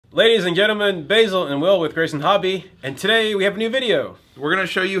Ladies and gentlemen, Basil and Will with GraysonHobby, and today we have a new video. We're going to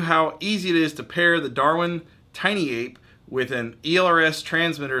show you how easy it is to pair the Darwin TinyApe with an ELRS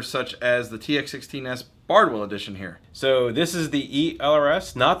transmitter such as the TX16S Bardwell edition here. So this is the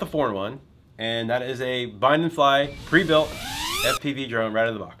ELRS, not the foreign one, and that is a bind and fly, pre-built FPV drone right out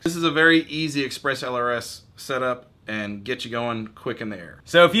of the box. This is a very easy Express LRS setup and get you going quick in the air.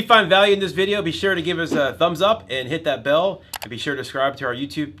 So if you find value in this video, be sure to give us a thumbs up and hit that bell, and be sure to subscribe to our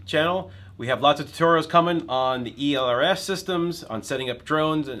YouTube channel. We have lots of tutorials coming on the ELRS systems, on setting up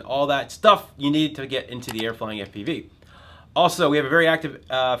drones, and all that stuff you need to get into the air flying FPV. Also, we have a very active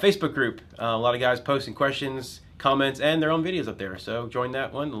Facebook group. A lot of guys posting questions, comments, and their own videos up there. So join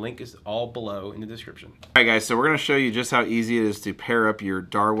that one. The link is all below in the description. All right, guys, so we're going to show you just how easy it is to pair up your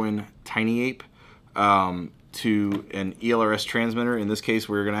Darwin TinyApe to an ELRS transmitter. In this case,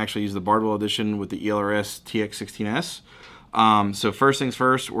 we're going to actually use the Bardwell edition with the ELRS TX16S. So first things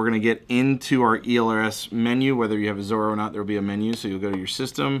first, we're going to get into our ELRS menu. Whether you have a Zorro or not, there will be a menu. So you'll go to your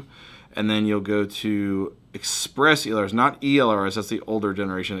system, and then you'll go to Express ELRS, not ELRS, that's the older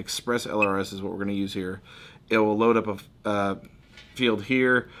generation. Express LRS is what we're going to use here. It will load up a field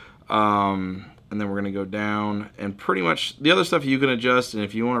here, and then we're going to go down, and pretty much the other stuff you can adjust, and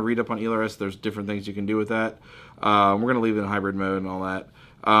if you want to read up on ELRS, there's different things you can do with that. We're going to leave it in hybrid mode and all that.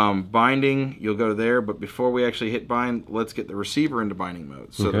 Binding, you'll go to there, but before we actually hit bind, let's get the receiver into binding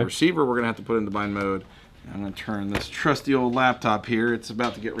mode. So the receiver we're going to have to put into bind mode. I'm going to turn this trusty old laptop here. It's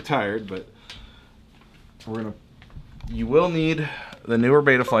about to get retired, but you will need the newer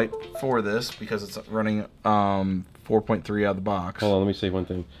BetaFlight for this because it's running 4.3 out of the box. Hold on, let me say one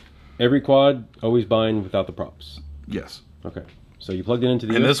thing. Every quad, always bind without the props. Yes. Okay. So you plugged it into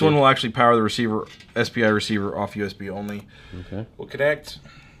the And USB. this one will actually power the receiver, SPI receiver off USB only. Okay. We'll connect,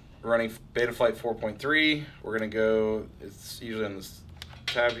 running BetaFlight 4.3. We're going to go, it's usually on this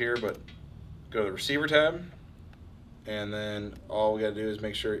tab here, but go to the receiver tab. And then all we got to do is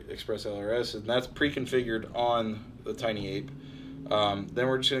make sure Express LRS, and that's pre-configured on the TinyApe. Then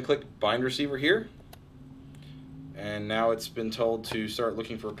we're just going to click bind receiver here. And now it's been told to start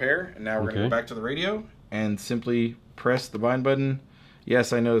looking for a pair. And now we're going to go back to the radio and simply press the bind button.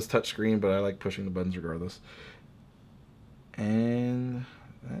 Yes, I know it's touchscreen, but I like pushing the buttons regardless. And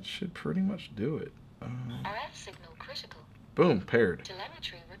that should pretty much do it. RF signal critical. Boom, paired.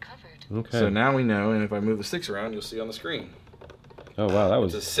 Telemetry recovered. Okay. So now we know, and if I move the sticks around, you'll see on the screen. Oh wow, that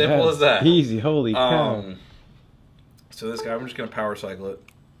was as simple as that. Easy, holy cow. So this guy, I'm just going to power cycle it.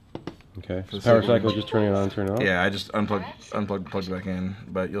 Okay. So power cycle, just turn it on, turn it off. Yeah, I just plugged back in,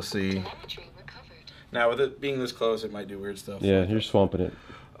 but you'll see. Telemetry recovered. Now with it being this close, it might do weird stuff. Yeah, you're swamping it.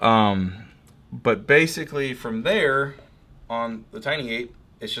 But basically from there on the TinyApe,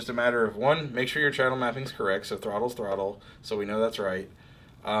 it's just a matter of one, make sure your channel mapping's correct, so throttle's throttle, so we know that's right.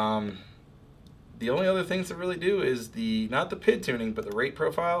 The only other things to really do is not the PID tuning, but the rate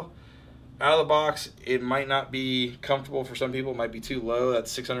profile. Out of the box, it might not be comfortable for some people. It might be too low.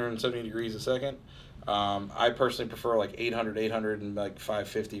 That's 670 degrees a second. I personally prefer like 800, and like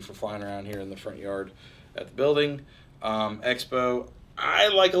 550 for flying around here in the front yard at the building. Expo, I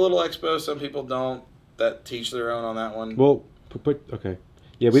like a little expo. Some people don't. That teach their own on that one. Well, okay.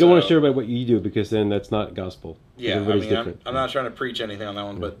 Yeah, we don't want to share about what you do because then that's not gospel. Yeah, I mean, I'm not trying to preach anything on that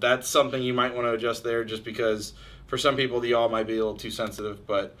one, but that's something you might want to adjust there just because for some people the yaw might be a little too sensitive.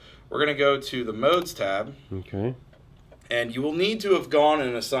 But we're going to go to the modes tab. Okay. And you will need to have gone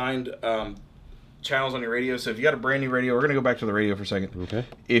and assigned channels on your radio. So if you got a brand new radio, we're going to go back to the radio for a second. Okay.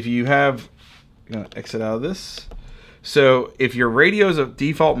 If you have, I'm going to exit out of this. So if your radio is a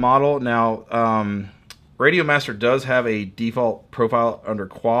default model, now RadioMaster does have a default profile under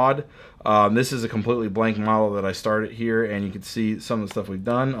quad. This is a completely blank model that I started here, and you can see some of the stuff we've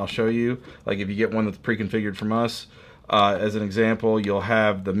done. I'll show you. Like if you get one that's pre-configured from us, as an example, you'll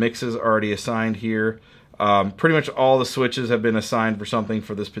have the mixes already assigned here. Pretty much all the switches have been assigned for something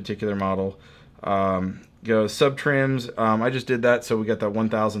for this particular model. Go sub trims. I just did that, so we got that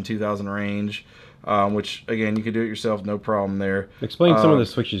 1,000, 2,000 range, which again you could do it yourself, no problem there. Explain some of the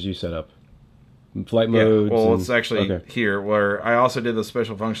switches you set up. Flight modes. Well, it's actually here where I also did the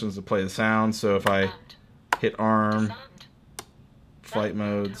special functions to play the sound. So if I hit arm, flight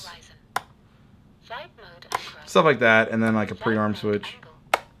modes, stuff like that, and then like a pre-arm switch.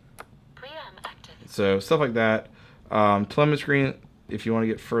 So stuff like that. Telemetry, if you want to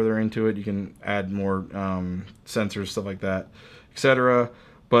get further into it, you can add more sensors, stuff like that, etc.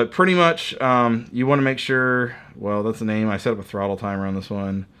 But pretty much you want to make sure, well, that's the name. I set up a throttle timer on this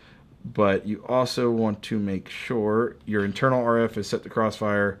one. But you also want to make sure your internal RF is set to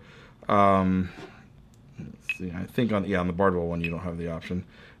crossfire. Let's see, I think on the Bardwell one you don't have the option.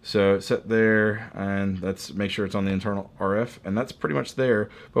 So set there, and that's make sure it's on the internal RF, and that's pretty much there.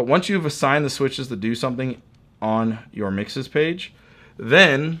 But once you've assigned the switches to do something on your mixes page,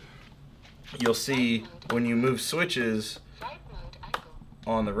 then you'll see when you move switches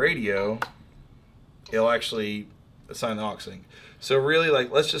on the radio, it'll actually assign the aux sync. So really,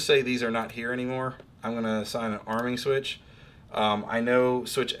 like, let's just say these are not here anymore. I'm going to assign an arming switch. I know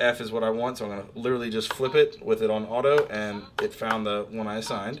switch F is what I want, so I'm going to literally just flip it with it on auto, and it found the one I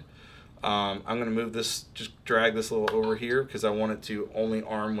assigned. I'm going to move this, just drag this little over here because I want it to only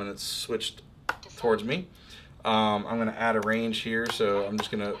arm when it's switched towards me. I'm going to add a range here, so I'm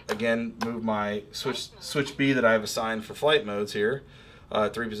just going to, again, move my switch B that I've assigned for flight modes here,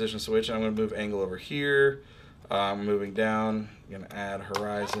 3-position switch, and I'm going to move angle over here. I'm moving down, I'm going to add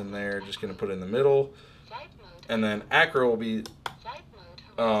horizon there, just going to put it in the middle. And then acro will be,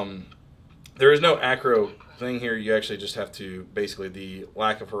 there is no acro thing here. You actually just have to, basically the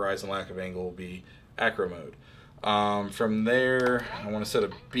lack of horizon, lack of angle will be acro mode. From there, I want to set a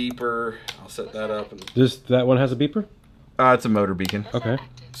beeper. I'll set that up. That one has a beeper? It's a motor beacon. Okay.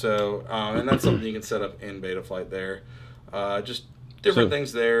 So, and that's something you can set up in BetaFlight there. Just different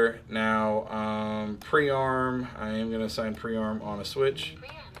things there. Now, pre-arm, I am going to assign pre-arm on a switch.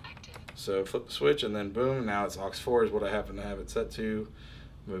 So flip the switch and then boom, now it's aux 4 is what I happen to have it set to.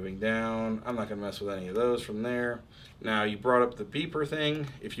 Moving down, I'm not going to mess with any of those from there. Now you brought up the beeper thing.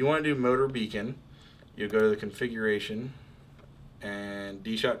 If you want to do motor beacon, you go to the configuration and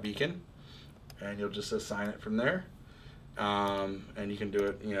D-shot beacon, and you'll just assign it from there. And you can do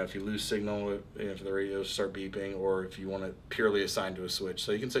it, you know, if you lose signal, if the radios start beeping, or if you want to purely assign to a switch.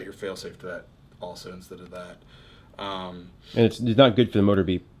 So you can set your failsafe to that also instead of that. And it's not good for the motor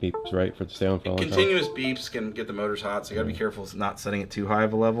beeps, right? For it to stay on for a long time. Continuous beeps can get the motors hot, so you got to be careful not setting it too high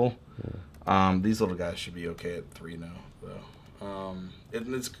of a level. Yeah. These little guys should be okay at 3 now, though.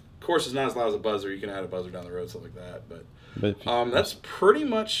 Of course, it's not as loud as a buzzer. You can add a buzzer down the road, stuff like that. But that's pretty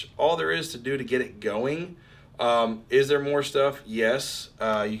much all there is to do to get it going. Is there more stuff? Yes.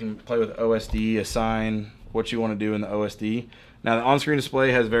 You can play with OSD, assign what you want to do in the OSD. Now the on-screen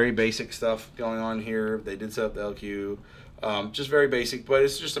display has very basic stuff going on here. They did set up the LQ, just very basic, but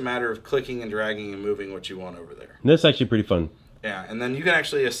it's just a matter of clicking and dragging and moving what you want over there. And that's actually pretty fun. Yeah, and then you can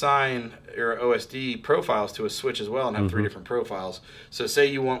actually assign your OSD profiles to a switch as well and have 3 different profiles. So say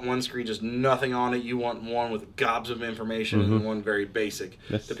you want one screen just nothing on it, you want one with gobs of information, and one very basic,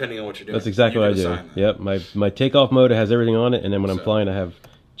 depending on what you're doing. That's exactly what I do. Yep, my takeoff mode has everything on it, and then when I'm flying, I have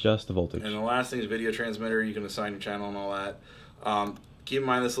just the voltage. And the last thing is video transmitter. You can assign your channel and all that. Keep in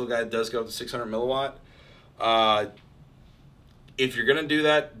mind this little guy does go up to 600 milliwatt. If you're going to do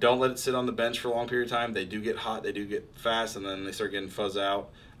that, don't let it sit on the bench for a long period of time. They do get hot, they do get fast, and then they start getting fuzz out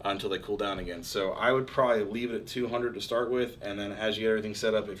until they cool down again. So I would probably leave it at 200 to start with, and then as you get everything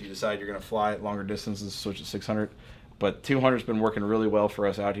set up, if you decide you're going to fly at longer distances, switch to 600. But 200's been working really well for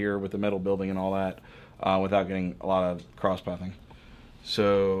us out here with the metal building and all that, without getting a lot of cross-pathing.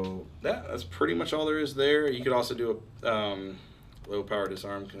 So that's pretty much all there is there. You could also do a low power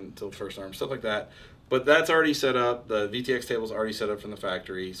disarm until first arm, stuff like that. But that's already set up. The VTX table is already set up from the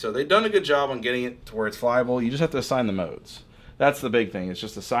factory. So they've done a good job on getting it to where it's flyable. You just have to assign the modes. That's the big thing. It's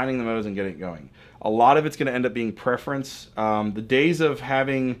just assigning the modes and getting it going. A lot of it's going to end up being preference. The days of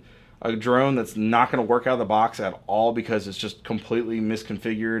having a drone that's not going to work out of the box at all because it's just completely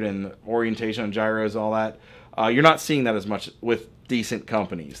misconfigured and orientation on gyros, all that, you're not seeing that as much with decent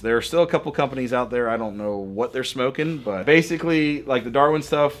companies. There are still a couple companies out there, I don't know what they're smoking, but basically, like the Darwin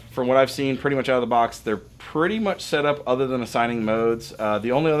stuff, from what I've seen, pretty much out of the box, they're pretty much set up other than assigning modes.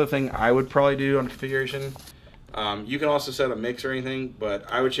 The only other thing I would probably do on configuration, you can also set a mix or anything, but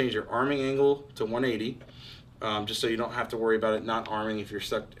I would change your arming angle to 180, just so you don't have to worry about it not arming if you're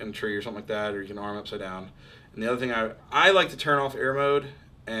stuck in a tree or something like that, or you can arm upside down. And the other thing, I like to turn off air mode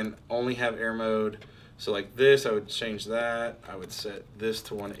and only have air mode. So like this, I would change that. I would set this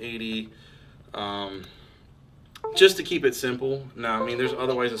to 180, just to keep it simple. Now, I mean, there's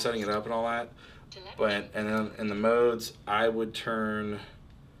other ways of setting it up and all that, but and then in the modes, I would turn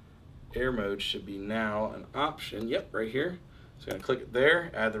air mode should be now an option. Yep, right here. So I'm gonna click it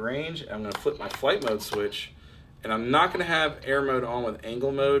there, add the range. I'm gonna flip my flight mode switch, and I'm not gonna have air mode on with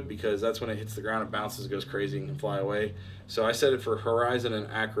angle mode because that's when it hits the ground, it bounces, goes crazy, and can fly away. So I set it for horizon and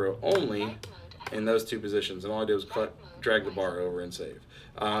acro only in those 2 positions, and all I did was drag the bar over and save.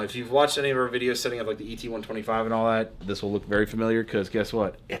 If you've watched any of our videos setting up like the ET-125 and all that, this will look very familiar because guess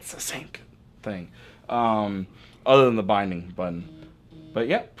what? It's the same thing, other than the binding button. But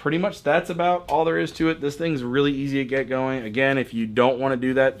yeah, pretty much that's about all there is to it. This thing's really easy to get going. Again, if you don't want to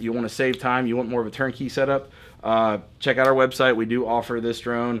do that, you want to save time, you want more of a turnkey setup, check out our website. We do offer this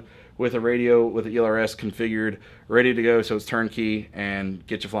drone with a radio with the ELRS configured, ready to go, so it's turnkey and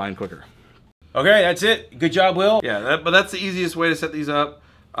get you flying quicker. Okay, that's it. Good job, Will. Yeah, but that's the easiest way to set these up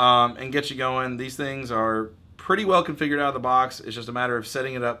and get you going. These things are pretty well configured out of the box. It's just a matter of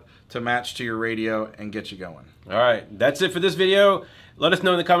setting it up to match to your radio and get you going. All right, that's it for this video. Let us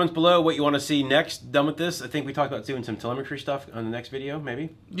know in the comments below what you want to see next done with this. I think we talked about doing some telemetry stuff on the next video, maybe.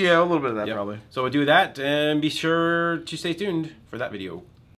 Yeah, a little bit of that probably. So we'll do that, and be sure to stay tuned for that video.